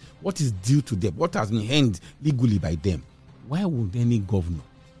theirs, what is due to them, what has been handed legally by them. Why would any governor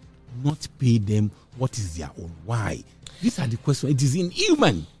not pay them what is their own? Why? These are the questions. It is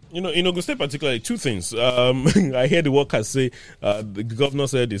inhuman. In Ogun State particularly, two things. I hear the workers say the governor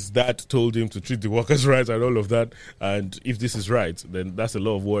said his dad told him to treat the workers right and all of that. And if this is right, then that's a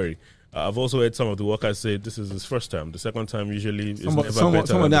lot of worry. I've also heard some of the workers say this is his first time. The second time usually is never better than the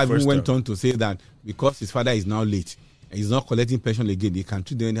first time. Someone even went on to say that because his father is now late, and he's not collecting pension again, he can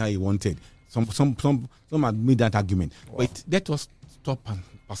treat them how he wanted. Some have made that argument. Wow. But let us stop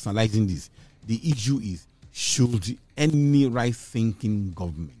personalizing this. The issue is, should any right-thinking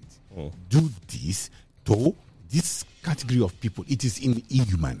government do this to this category of people? It is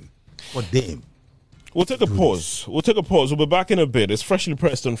inhuman for them. We'll take a pause. We'll be back in a bit. It's Freshly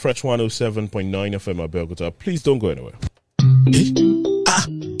Pressed on Fresh 107.9 FM at Belgota. Please don't go anywhere.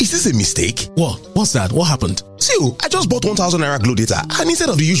 Is this a mistake? What's that? What happened? See, I just bought 1,000 Naira Glow data, and instead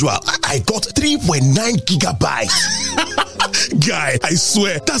of the usual, I got 3.9 gigabytes. Guy, I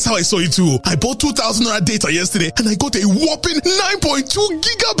swear, that's how I saw it too. I bought 2,000 Naira data yesterday, and I got a whopping 9.2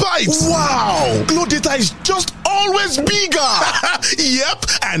 gigabytes. Wow! Glow data is just always bigger. Yep,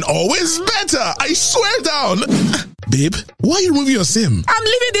 and always better. I swear down. Babe, why are you removing your SIM? I'm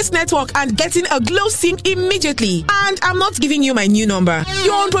leaving this network and getting a Glow SIM immediately. And I'm not giving you my new number.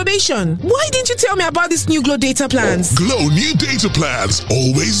 You're on probation. Why didn't you tell me about this new Glow data plans? Glow new data plans.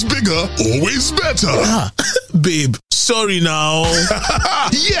 Always bigger, always better. Babe, sorry now.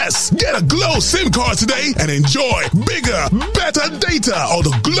 Yes, get a Glow SIM card today and enjoy bigger, better data on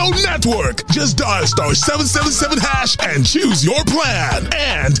the Glow network. Just dial *777# and choose your plan.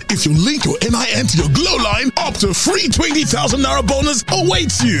 And if you link your NIN to your Glow line, up to free 20,000 Naira bonus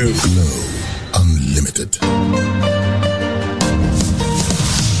awaits you. Glow Unlimited.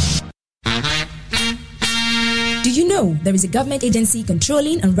 Do you know there is a government agency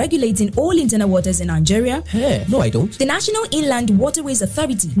controlling and regulating all internal waters in Nigeria? Hey, no, I don't. The National Inland Waterways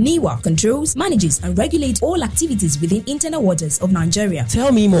Authority, NIWA, controls, manages, and regulates all activities within internal waters of Nigeria.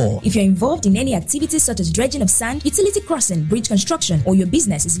 Tell me more. If you're involved in any activities such as dredging of sand, utility crossing, bridge construction, or your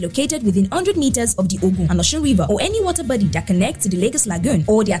business is located within 100 meters of the Ogun and Osun River, or any water body that connects to the Lagos Lagoon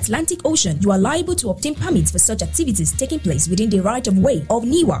or the Atlantic Ocean, you are liable to obtain permits for such activities taking place within the right of way of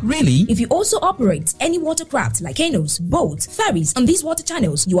NIWA. Really? If you also operate any watercraft like canoes, boats, ferries on these water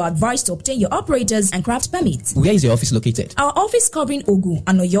channels, you are advised to obtain your operators and craft permits. Where is your office located? Our office covering Ogun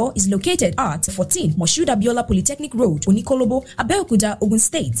and Oyo is located at 14 Moshood Abiola Polytechnic Road, Onikolobo, Abeokuta, Ogun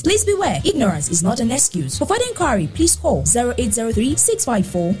State. Please beware, ignorance is not an excuse. For further inquiry, please call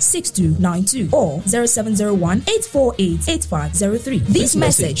 0803-654-6292 or 0701-848-8503. This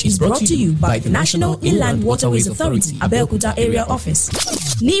message is brought to you by the National Inland Waterways Authority, Abeokuta Area Office.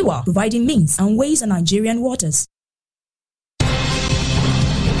 NIWA, providing means and ways on Nigerian waters.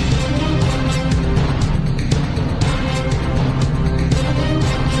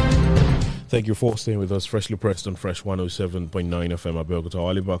 Thank you for staying with us. Freshly Pressed on Fresh 107.9 FM at Belgota.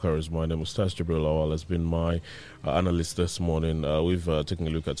 Ali Bakar is my name. Ustaz Jibril Awal has been my analyst this morning. We've taken a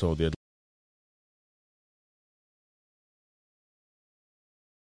look at all the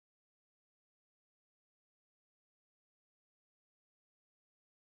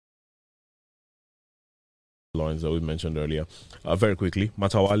lines that we mentioned earlier. Very quickly,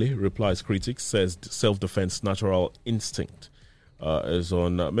 Matawali replies critics, says self-defense natural instinct. Is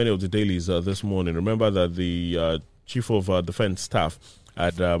on many of the dailies this morning. Remember that the Chief of Defense Staff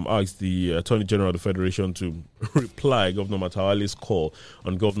had asked the Attorney General of the Federation to reply Governor Matawale's call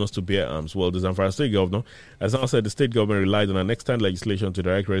on governors to bear arms. Well, the Zamfara State Governor has now said the state government relied on an extant legislation to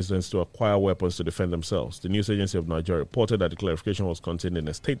direct residents to acquire weapons to defend themselves. The News Agency of Nigeria reported that the clarification was contained in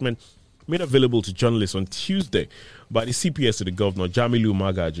a statement made available to journalists on Tuesday by the CPS to the governor, Jamilu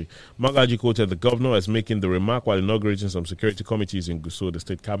Magaji. Magaji quoted the governor as making the remark while inaugurating some security committees in Gusau, the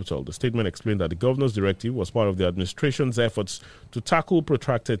state capital. The statement explained that the governor's directive was part of the administration's efforts to tackle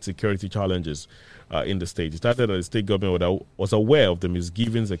protracted security challenges in the state. It added that the state government was aware of the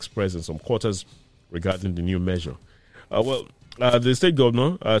misgivings expressed in some quarters regarding the new measure. The state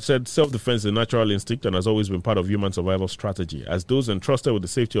governor said self-defense is a natural instinct and has always been part of human survival strategy. As those entrusted with the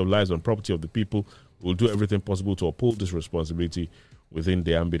safety of lives and property of the people, will do everything possible to uphold this responsibility within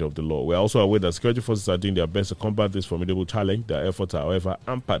the ambit of the law. We are also aware that security forces are doing their best to combat this formidable challenge. Their efforts are, however,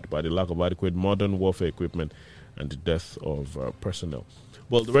 hampered by the lack of adequate modern warfare equipment and the death of personnel.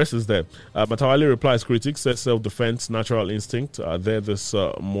 Well, the rest is there. Matawale replies critics, says self-defense, natural instinct. There this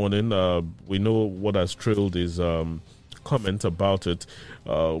morning, we know what has trailed is comment about it.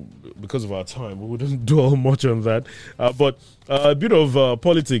 Because of our time, we wouldn't dwell much on that. But a bit of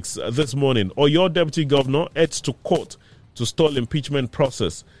politics this morning. Oyo deputy governor heads to court to stall impeachment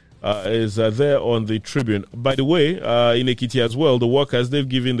process. Is there on the Tribune. By the way, in Ekiti as well, the workers, they've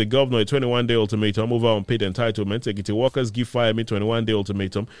given the governor a 21-day ultimatum over unpaid entitlements. Ekiti workers give Fayemi 21-day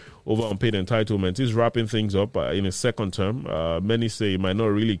ultimatum over unpaid entitlements. He's wrapping things up in his second term. Many say he might not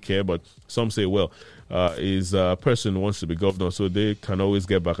really care, but some say, well, his person wants to be governor, so they can always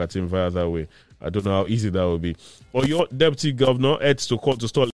get back at him via that way. I don't know how easy that will be. Or your deputy governor heads to court to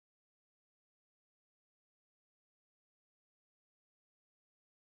stall.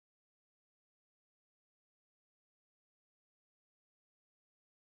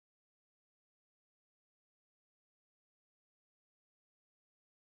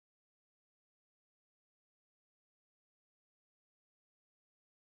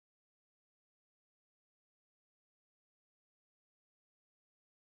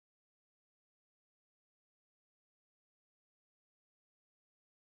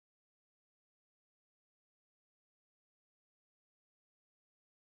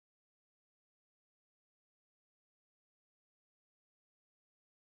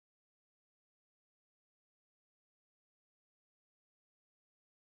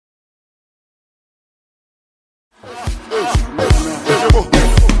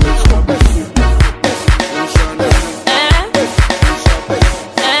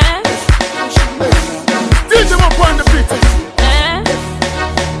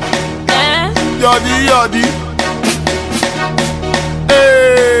 Yadi.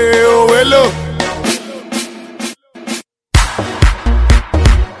 Hey, oh, hello.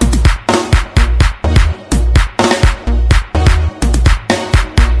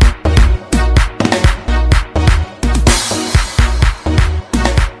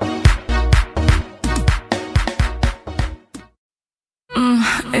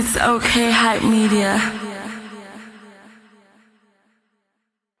 It's okay, Hype Media.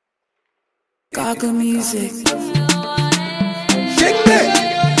 Gaga Music. Shake it.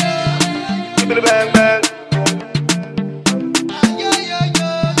 Give me the bang bang.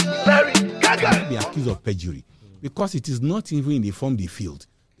 Larry Gaga. Be accused of perjury because it is not even in the form they filled.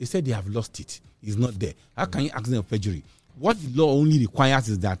 They said they have lost it. It's not there. How can you accuse them of perjury? What the law only requires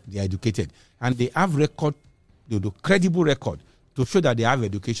is that they are educated and they have record, the credible record to show that they have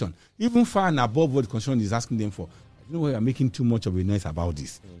education, even far and above what the Constitution is asking them for. I don't know why we are making too much of a noise about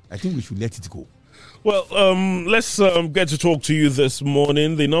this. I think we should let it go. Well, let's get to talk to you this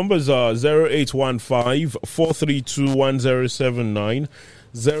morning. The numbers are 0815-432-1079,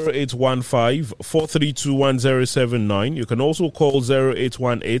 0815-432-1079. You can also call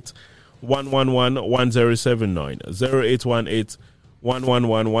 0818-111-1079,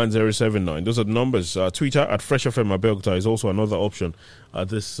 0818-111-1079. Those are the numbers. Twitter at Fresh FM Abeokuta is also another option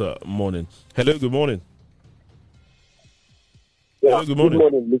this morning. Hello, good morning. Yeah, hello, good morning.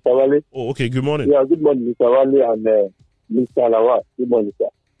 Good morning, Mr. Wale. Oh, okay, good morning. Yeah, good morning, Mr. Wale and Mr. Lawal. Good morning, sir.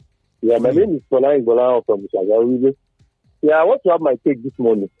 Yeah, my name is Bola Ingbola from Shagaru. Yeah, I want to have my take this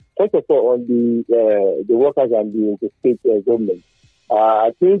morning. First of all, on the workers and the state government.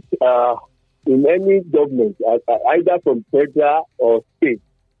 I think in any government, either from federal or state,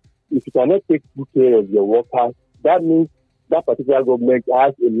 if you cannot take good care of your workers, that means that particular government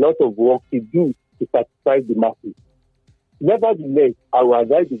has a lot of work to do to satisfy the masses. Nevertheless, I will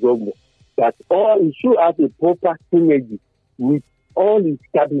advise the government that he should have a proper synergy with all his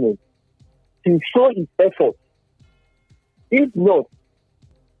cabinet to show his effort. If not,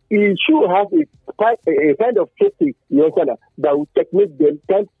 he should have a kind of safety, you understand, that will checkmate them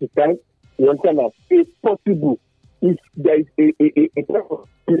time to time, you understand, if possible, if there is a type of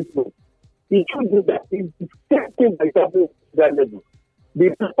placement. He should do that. It's the same thing that is happening at that level.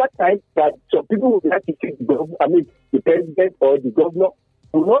 The first time that some people would like to see the president or the governor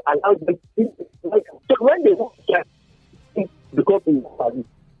will not allow them to. So when they want to become in service,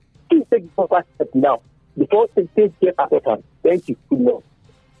 please take the proper step now before things get out of hand. Thank you. Good morning.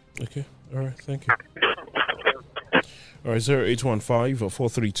 Okay. All right. Thank you. All right.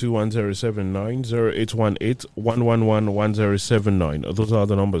 0815-432-1079, 0818-111-1079. Those are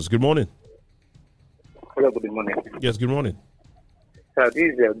the numbers. Good morning. Hello. Good morning. Yes. Good morning. Sir, this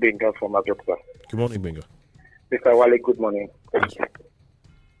is Benga from Abuja. Good morning, Benga. Mr. Wale, good morning. Yes.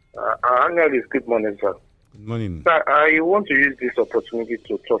 Our analyst, good morning, sir. Good morning. Sir, I want to use this opportunity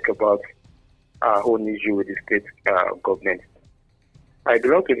to talk about our own issue with the state government. I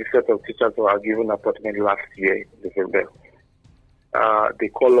belong to the set of teachers who are given appointment last year in December. They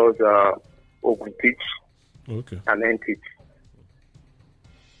call us Ogun Teach and N-Teach.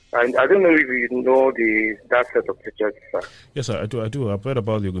 And I don't know if you know that set of teachers, sir. Yes, sir, I do. I've heard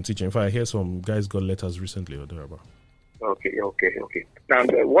about the Ogun Teaching. In fact, I hear some guys got letters recently or thereabout. Okay.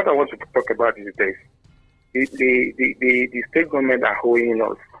 And what I want to talk about is this. The state government are owing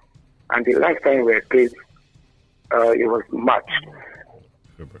us. And the last time we were paid, it was March.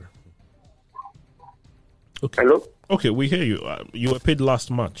 Okay. Hello? Okay, we hear you. You were paid last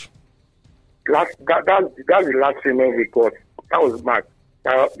March. That's the last payment we got. That was March.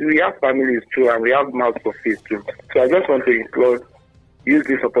 We have families too, and we have mouths to feed too. So I just want to use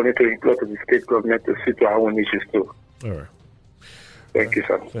this opportunity to implore to the state government to see to our own issues too. All right. Thank you,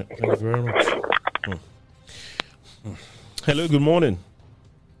 sir. Thank you very much. Hello, good morning.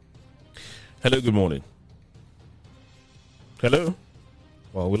 Hello, good morning. Hello?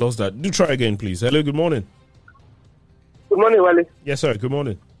 Well, we lost that. Do try again, please. Hello, good morning. Good morning, Wale. Yes, sir. Good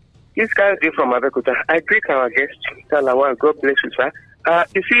morning. This guy is from Abeokuta. I greet our guest, Talawa. God bless you, sir.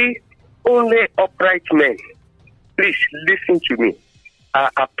 You see, only upright men, please listen to me,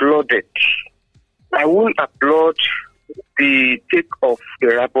 are applauded. I won't applaud the take of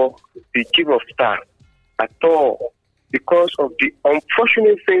the rabble, the chief of staff, at all, because of the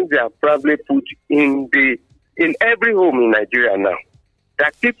unfortunate things they have probably put in every home in Nigeria now.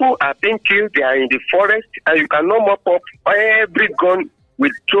 That people are being killed, they are in the forest, and you cannot mop up every gun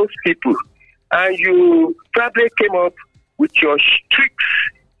with those people. And you probably came up with your tricks,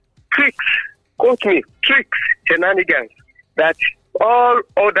 shenanigans, that all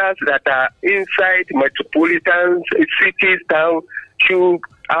others that are inside metropolitan cities, towns,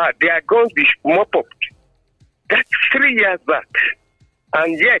 their guns be mop up. That's 3 years back.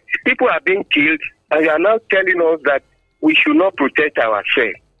 And yet, people are being killed, and you are now telling us that we should not protect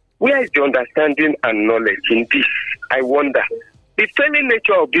ourselves. Where is the understanding and knowledge in this? I wonder. The failing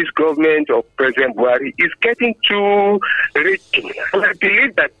nature of this government of President Buhari is getting too rich. And I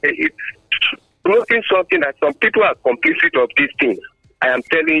believe that it's nothing something that some people are complicit of these things. I am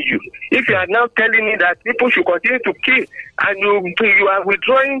telling you. If you are now telling me that people should continue to kill and you are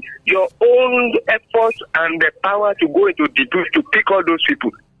withdrawing your own efforts and the power to go into the bush to pick all those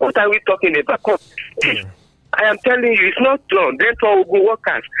people, what are we talking about? I am telling you, it's not done. Then for Ogun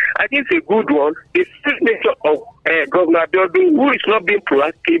workers, I think it's a good one. The signature of Governor Abiodun, who is not being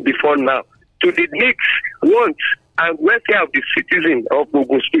proactive before now, to the needs, wants, and welfare of the citizens of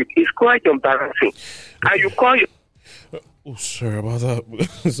Ogun State is quite embarrassing. And you call your... Sorry about that.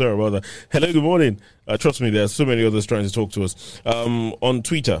 Hello, good morning. Trust me, there are so many others trying to talk to us. On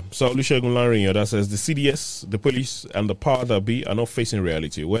Twitter, Olusegun Larin that says the CDS, the police, and the power that be are not facing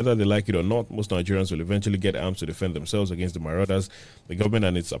reality. Whether they like it or not, most Nigerians will eventually get arms to defend themselves against the marauders. The government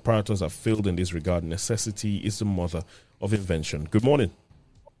and its apparatus have failed in this regard. Necessity is the mother of invention. Good morning.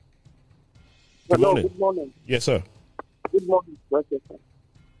 Good morning. Good morning. Yes, sir. Good morning, Professor.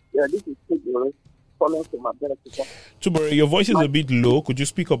 Yeah, this is Tigore. Tubere, your voice is a bit low. Could you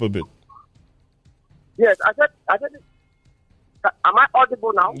speak up a bit? Yes, I said, am I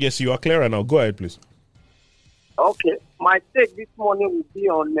audible now? Yes, you are clearer now. Go ahead, please. Okay. My take this morning will be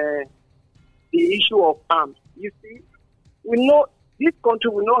on the issue of arms. You see, we know this country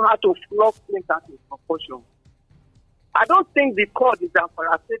will know how to flog things out in proportion. I don't think the court is that for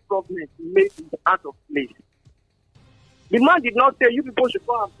a state government made it out of place. The man did not say you people should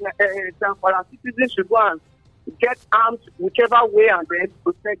go and our citizens should go and get arms whichever way and then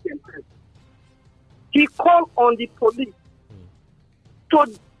protect themselves. He called on the police to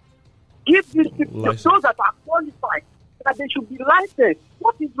give these people, those that are qualified, that they should be licensed.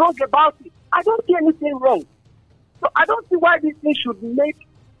 What is wrong about it? I don't see anything wrong. So I don't see why this thing should make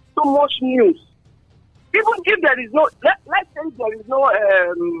so much news. Even if there is no, let's say there is no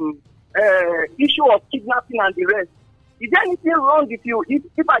issue of kidnapping and the rest. Is there anything wrong if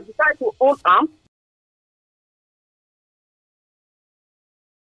I decide to own arms?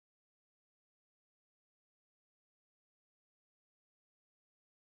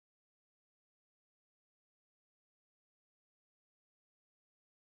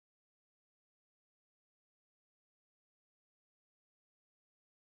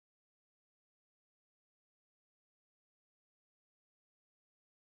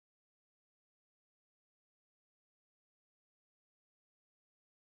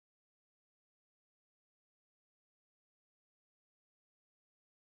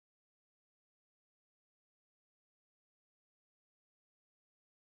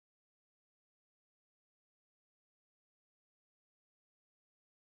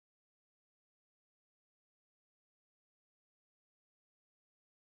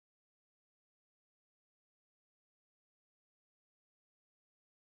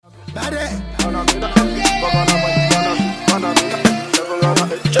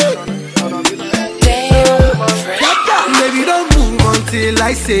 Baby, don't move until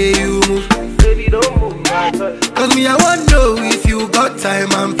I say you move. Baby, don't move. Cause me, I want to know if you got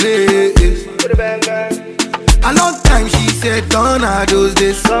time and place. A long time she said, gone are those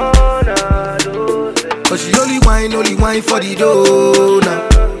days. But she only wine for the dough now.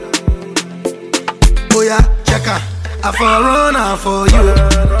 Oh yeah, check her. I for run for you.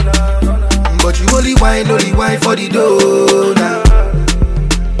 But you only wine for the dough now.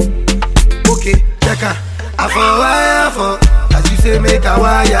 Okay, check her. I for wire for. As you say, make a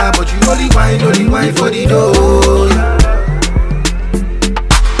wire. But you only wine for the dough now.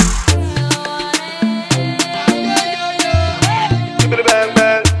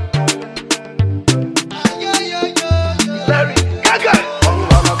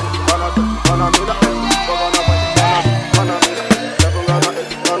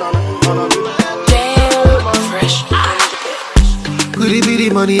 Could it be the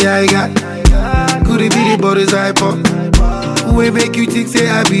money I got? Could it be the borders I pop? Who will make you think say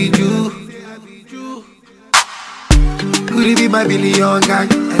I be you? Could it be my billion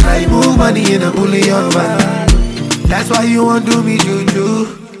gang? And I move money in a bullion van. That's why you want to do me juju.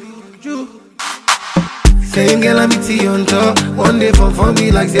 Same girl I meet you on top. One day for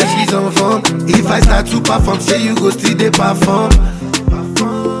me like say she's on phone. If I start to perform, say you go still they perform.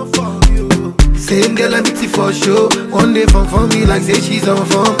 Same girl I meet you for show. One day for me like say she's on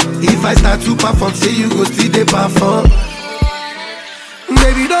phone. If I start to perform, say you go still they perform.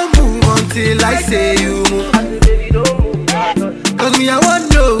 Baby, don't move until I say you move. Cause me, I want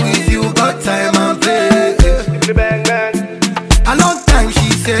to know if you got time and place. A long time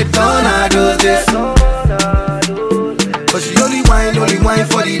she said, gone are those days. But she only wine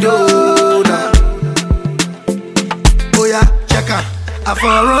for the dough now. Oh yeah, check her. I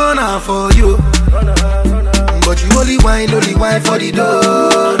for run for you. But you only wine for the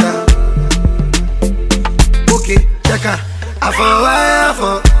dough now. Okay, check her. I for wire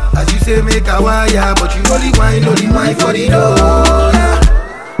for. As you say, make a wire. But you only wine for the dough now.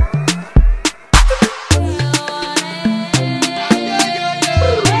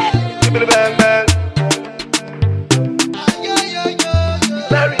 Bang bang.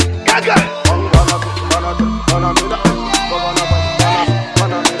 Larry Gaga.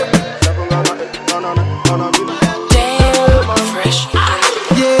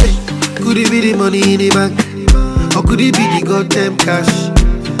 Yeah, could it be the money in the bank? Or could it be the goddamn cash?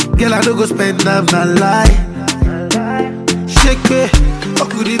 Girl, I don't go spend that my life. Shake me, or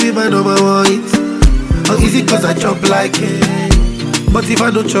could it be my number one hit? Or is it cause I chop like it? But if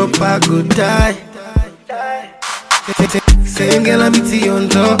I don't chop, I go die. Same girl I meet you on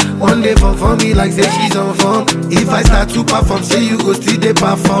top. One day for me like say she's on form. If I start to perform, say you go still they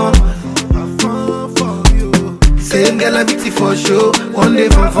perform. Same girl I meet you for show. One day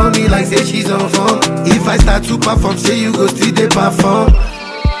for me like say she's on form. If I start to perform, say you go still they perform.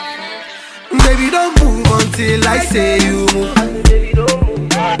 Baby, don't move until I say you move.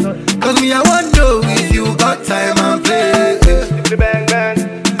 Cause me, I want to know if you got time and place.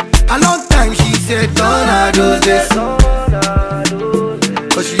 A long time she said, gone are those days.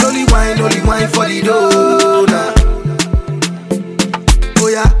 But she only wine for the dough now. Oh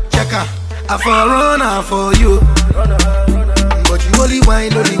yeah, check her. I for run for you. But you only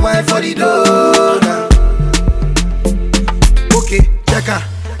wine for the dough now. Okay, check her.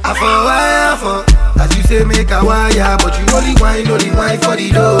 I for wire for. As you say, make a wire. But you only wine for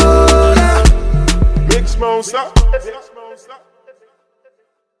the dough now. Mix monster.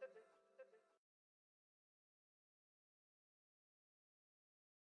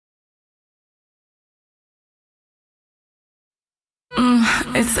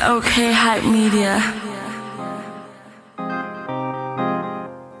 It's okay, hype media.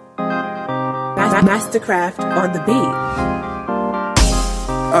 Mastercraft on the beat.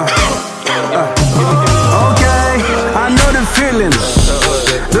 Okay, I know the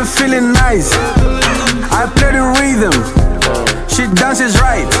feeling nice. I play the rhythm, she dances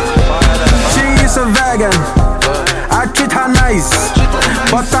right. She is a vegan, I treat her nice,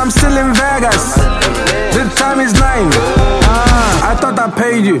 but I'm still in Vegas. The time is 9. I thought I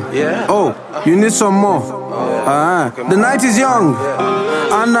paid you. Oh, you need some more. The night is young,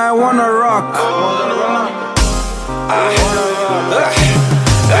 and I wanna rock.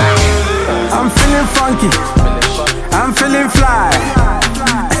 I'm feeling funky, I'm feeling fly.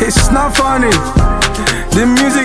 It's not funny. The music